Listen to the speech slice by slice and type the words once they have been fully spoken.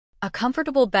A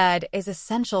comfortable bed is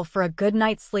essential for a good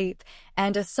night's sleep,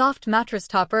 and a soft mattress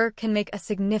topper can make a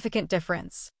significant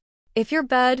difference. If your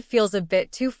bed feels a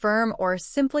bit too firm or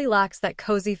simply lacks that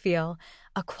cozy feel,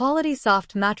 a quality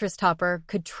soft mattress topper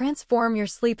could transform your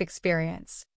sleep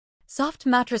experience. Soft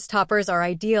mattress toppers are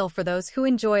ideal for those who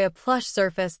enjoy a plush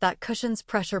surface that cushions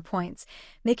pressure points,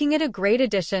 making it a great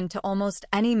addition to almost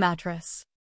any mattress.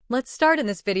 Let's start in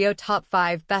this video top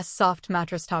 5 best soft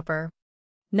mattress topper.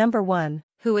 Number 1.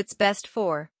 Who it's best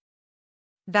for.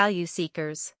 Value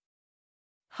seekers.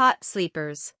 Hot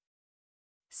sleepers.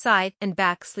 Side and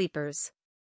back sleepers.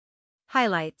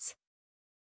 Highlights.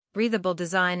 Breathable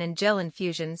design and gel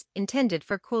infusions intended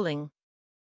for cooling.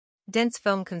 Dense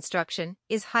foam construction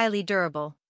is highly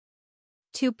durable.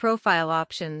 2 profile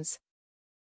options.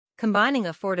 Combining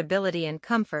affordability and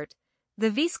comfort, the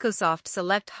ViscoSoft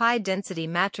Select High-Density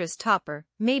Mattress Topper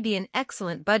may be an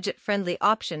excellent budget-friendly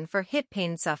option for hip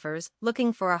pain sufferers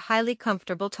looking for a highly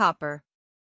comfortable topper.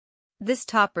 This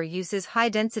topper uses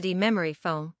high-density memory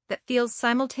foam that feels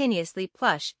simultaneously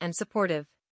plush and supportive.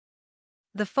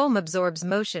 The foam absorbs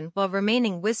motion while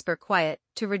remaining whisper quiet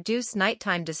to reduce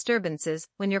nighttime disturbances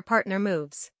when your partner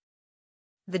moves.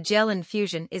 The gel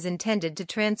infusion is intended to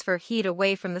transfer heat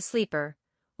away from the sleeper,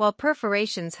 while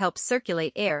perforations help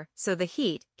circulate air so the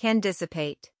heat can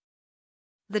dissipate.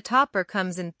 The topper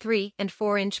comes in 3 and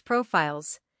 4-inch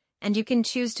profiles, and you can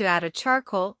choose to add a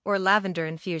charcoal or lavender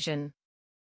infusion.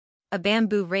 A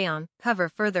bamboo rayon cover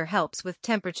further helps with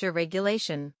temperature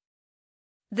regulation.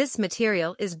 This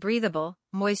material is breathable,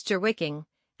 moisture-wicking,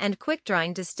 and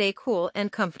quick-drying to stay cool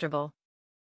and comfortable.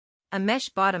 A mesh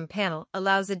bottom panel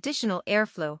allows additional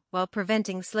airflow while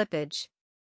preventing slippage.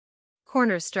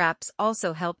 Corner straps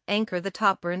also help anchor the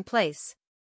topper in place.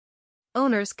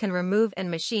 Owners can remove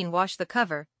and machine wash the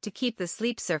cover to keep the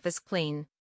sleep surface clean.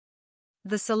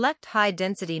 The Select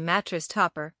High-Density Mattress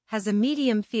Topper has a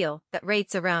medium feel that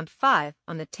rates around 5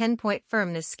 on the 10-point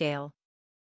firmness scale.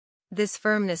 This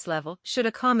firmness level should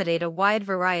accommodate a wide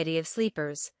variety of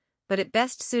sleepers, but it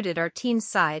best suited our teen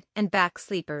side and back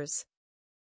sleepers.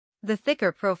 The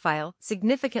thicker profile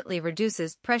significantly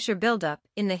reduces pressure buildup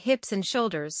in the hips and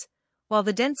shoulders, while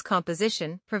the dense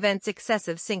composition prevents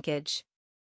excessive sinkage.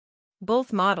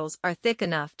 Both models are thick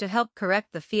enough to help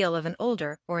correct the feel of an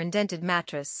older or indented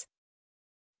mattress.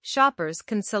 Shoppers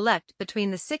can select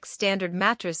between the 6 standard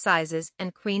mattress sizes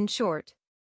and queen short.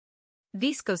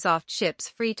 ViscoSoft ships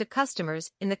free to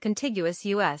customers in the contiguous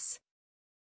U.S.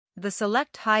 The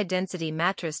Select High-Density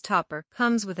Mattress Topper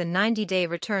comes with a 90-day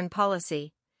return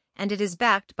policy, and it is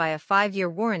backed by a 5-year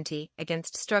warranty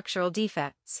against structural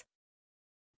defects.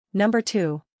 Number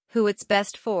 2. Who it's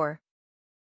best for.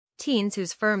 Teens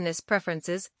whose firmness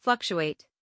preferences fluctuate.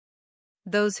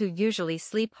 Those who usually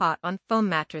sleep hot on foam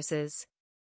mattresses.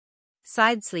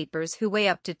 Side sleepers who weigh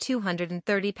up to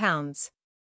 230 pounds.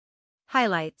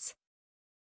 Highlights.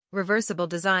 Reversible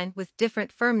design with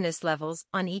different firmness levels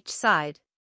on each side.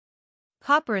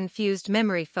 Copper-infused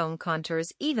memory foam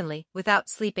contours evenly without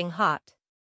sleeping hot.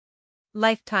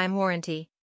 Lifetime warranty.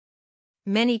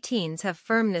 Many teens have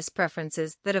firmness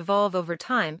preferences that evolve over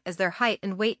time as their height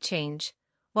and weight change,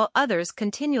 while others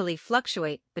continually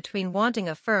fluctuate between wanting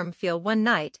a firm feel one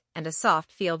night and a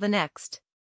soft feel the next.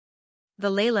 The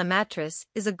Layla mattress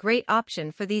is a great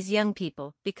option for these young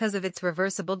people because of its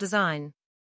reversible design.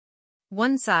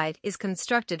 One side is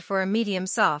constructed for a medium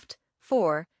soft,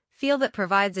 4, feel that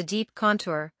provides a deep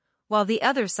contour, while the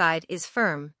other side is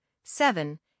firm,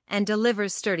 7, and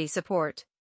delivers sturdy support.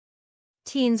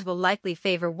 Teens will likely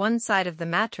favor one side of the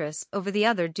mattress over the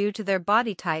other due to their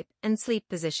body type and sleep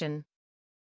position.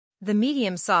 The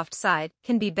medium soft side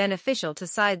can be beneficial to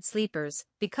side sleepers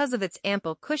because of its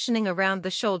ample cushioning around the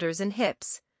shoulders and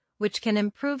hips, which can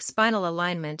improve spinal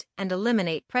alignment and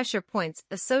eliminate pressure points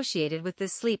associated with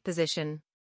this sleep position.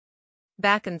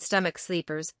 Back and stomach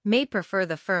sleepers may prefer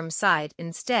the firm side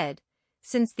instead,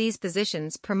 since these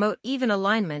positions promote even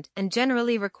alignment and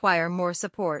generally require more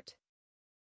support.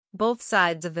 Both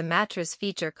sides of the mattress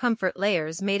feature comfort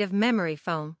layers made of memory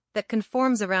foam that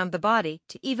conforms around the body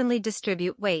to evenly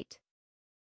distribute weight.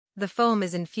 The foam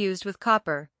is infused with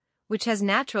copper, which has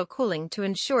natural cooling to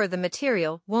ensure the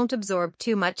material won't absorb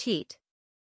too much heat.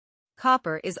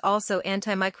 Copper is also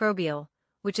antimicrobial,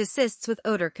 which assists with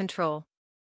odor control.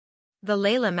 The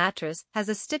Layla mattress has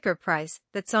a sticker price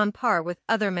that's on par with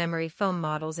other memory foam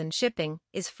models, and shipping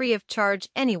is free of charge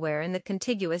anywhere in the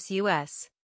contiguous U.S.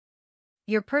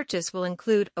 Your purchase will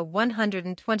include a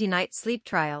 120-night sleep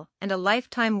trial and a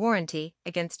lifetime warranty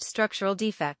against structural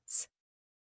defects.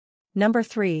 Number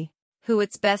 3. Who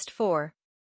it's best for.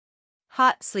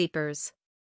 Hot sleepers.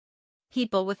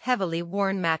 People with heavily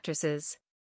worn mattresses.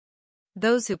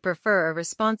 those who prefer a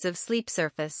responsive sleep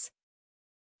surface.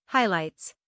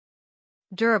 Highlights: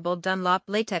 durable Dunlop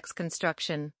latex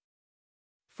construction.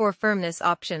 4 firmness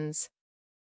options.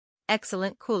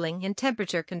 Excellent cooling and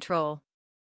temperature control.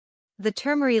 The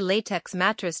Turmerry latex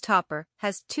mattress topper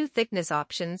has 2 thickness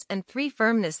options and 3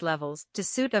 firmness levels to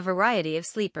suit a variety of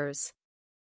sleepers.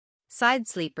 Side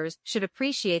sleepers should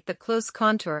appreciate the close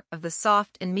contour of the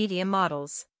soft and medium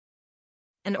models.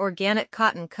 An organic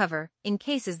cotton cover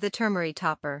encases the Turmerry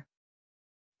topper.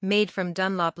 Made from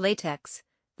Dunlop latex,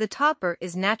 the topper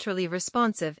is naturally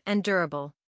responsive and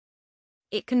durable.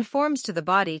 It conforms to the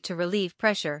body to relieve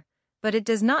pressure, but it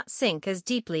does not sink as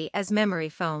deeply as memory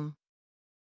foam.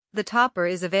 The topper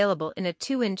is available in a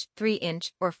 2-inch,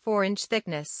 3-inch, or 4-inch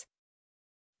thickness.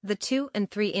 The 2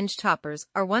 and 3-inch toppers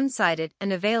are one-sided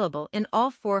and available in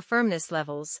all 4 firmness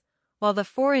levels, while the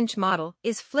 4-inch model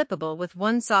is flippable with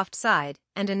one soft side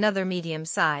and another medium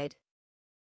side.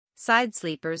 Side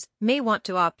sleepers may want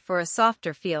to opt for a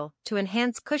softer feel to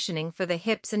enhance cushioning for the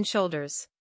hips and shoulders.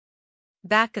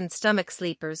 Back and stomach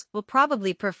sleepers will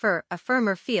probably prefer a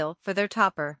firmer feel for their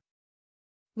topper.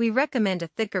 We recommend a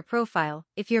thicker profile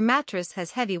if your mattress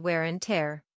has heavy wear and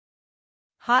tear.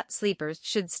 Hot sleepers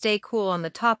should stay cool on the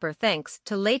topper thanks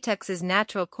to latex's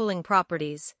natural cooling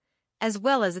properties, as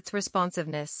well as its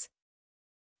responsiveness.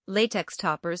 Latex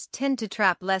toppers tend to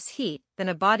trap less heat than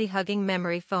a body-hugging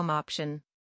memory foam option.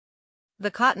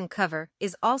 The cotton cover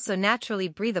is also naturally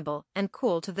breathable and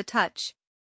cool to the touch.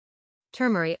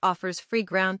 Turmerry offers free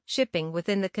ground shipping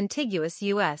within the contiguous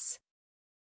U.S.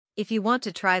 If you want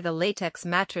to try the latex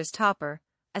mattress topper,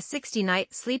 a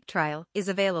 60-night sleep trial is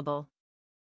available.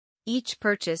 Each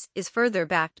purchase is further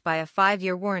backed by a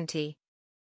 5-year warranty.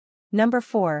 Number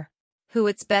 4. Who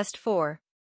it's best for.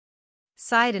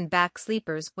 Side and back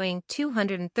sleepers weighing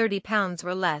 230 pounds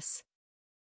or less.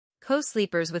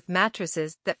 Co-sleepers with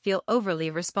mattresses that feel overly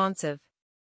responsive.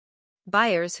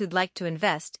 Buyers who'd like to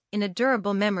invest in a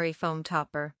durable memory foam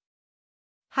topper.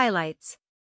 Highlights: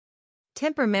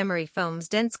 Tempur memory foam's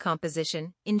dense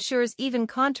composition ensures even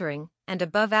contouring and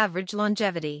above-average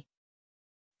longevity.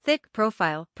 Thick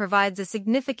profile provides a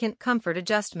significant comfort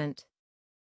adjustment.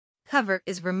 Cover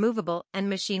is removable and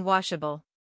machine washable.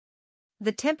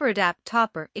 The TEMPUR-Adapt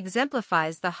topper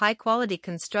exemplifies the high-quality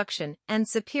construction and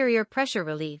superior pressure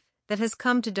relief that has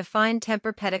come to define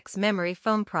Tempur-Pedic's memory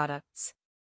foam products.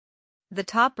 The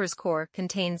topper's core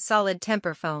contains solid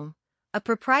Tempur foam, a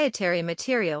proprietary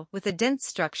material with a dense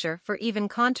structure for even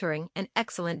contouring and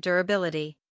excellent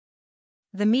durability.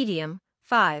 The medium,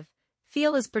 5,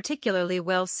 feel is particularly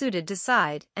well suited to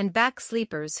side and back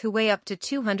sleepers who weigh up to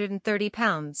 230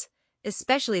 pounds,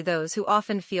 especially those who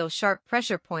often feel sharp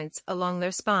pressure points along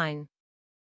their spine.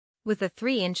 With a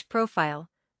 3-inch profile,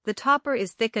 the topper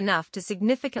is thick enough to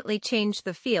significantly change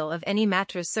the feel of any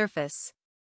mattress surface.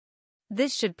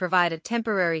 This should provide a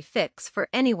temporary fix for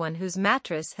anyone whose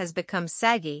mattress has become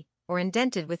saggy or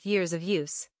indented with years of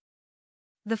use.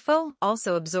 The foam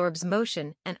also absorbs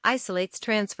motion and isolates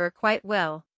transfer quite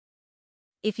well.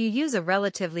 If you use a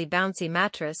relatively bouncy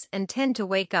mattress and tend to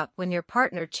wake up when your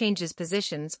partner changes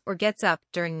positions or gets up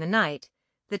during the night,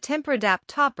 the TEMPUR-Adapt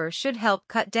topper should help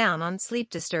cut down on sleep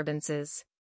disturbances.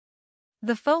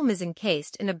 The foam is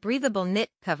encased in a breathable knit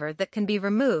cover that can be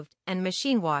removed and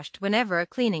machine washed whenever a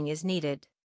cleaning is needed.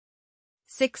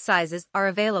 6 sizes are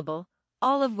available,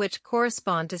 all of which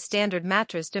correspond to standard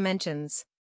mattress dimensions.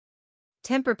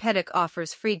 Tempur-Pedic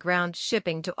offers free ground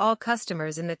shipping to all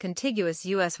customers in the contiguous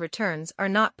U.S. Returns are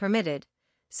not permitted,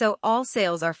 so all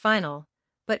sales are final,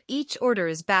 but each order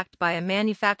is backed by a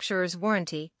manufacturer's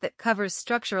warranty that covers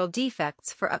structural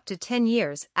defects for up to 10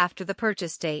 years after the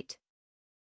purchase date.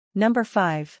 Number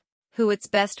 5. Who it's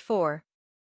best for.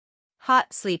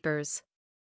 Hot sleepers.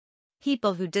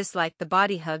 People who dislike the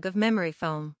body hug of memory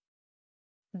foam.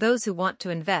 Those who want to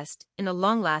invest in a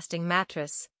long-lasting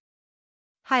mattress.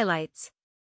 Highlights: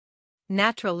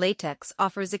 natural latex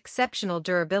offers exceptional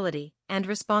durability and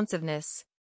responsiveness.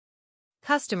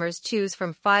 Customers choose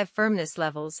from 5 firmness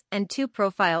levels and 2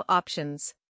 profile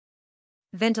options.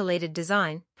 Ventilated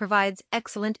design provides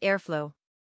excellent airflow.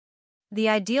 The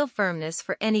ideal firmness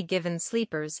for any given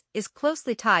sleepers is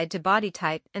closely tied to body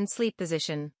type and sleep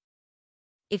position.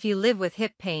 If you live with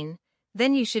hip pain,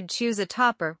 then you should choose a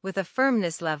topper with a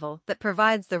firmness level that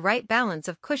provides the right balance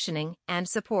of cushioning and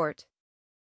support.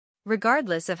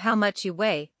 Regardless of how much you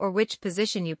weigh or which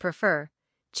position you prefer,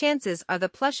 chances are the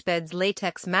PlushBeds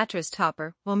latex mattress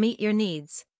topper will meet your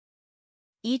needs.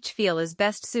 Each feel is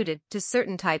best suited to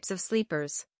certain types of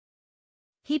sleepers.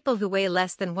 People who weigh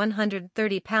less than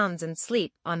 130 pounds and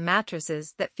sleep on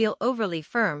mattresses that feel overly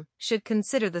firm should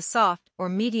consider the soft or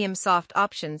medium soft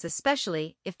options,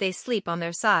 especially if they sleep on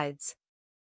their sides.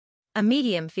 A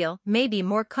medium feel may be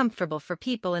more comfortable for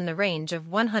people in the range of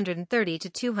 130 to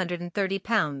 230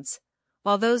 pounds,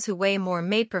 while those who weigh more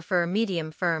may prefer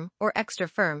medium firm or extra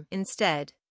firm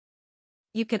instead.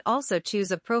 You can also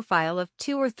choose a profile of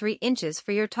 2 or 3 inches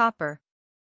for your topper.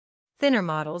 Thinner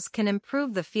models can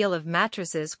improve the feel of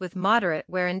mattresses with moderate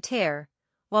wear and tear,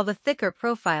 while the thicker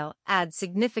profile adds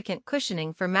significant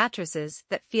cushioning for mattresses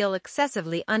that feel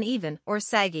excessively uneven or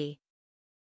saggy.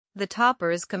 The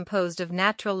topper is composed of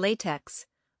natural latex,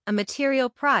 a material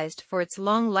prized for its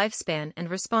long lifespan and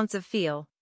responsive feel.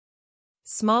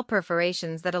 Small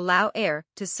perforations that allow air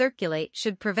to circulate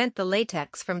should prevent the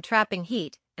latex from trapping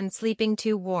heat and sleeping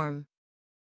too warm.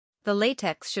 The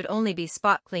latex should only be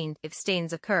spot cleaned if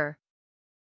stains occur.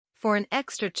 For an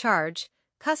extra charge,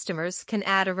 customers can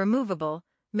add a removable,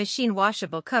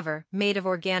 machine-washable cover made of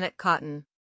organic cotton.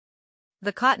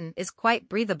 The cotton is quite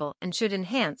breathable and should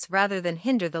enhance rather than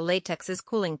hinder the latex's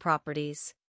cooling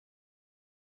properties.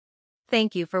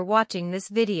 Thank you for watching this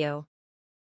video.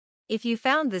 If you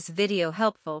found this video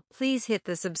helpful, please hit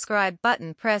the subscribe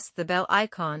button, press the bell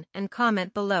icon, and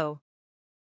comment below.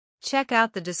 Check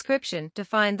out the description to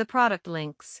find the product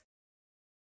links.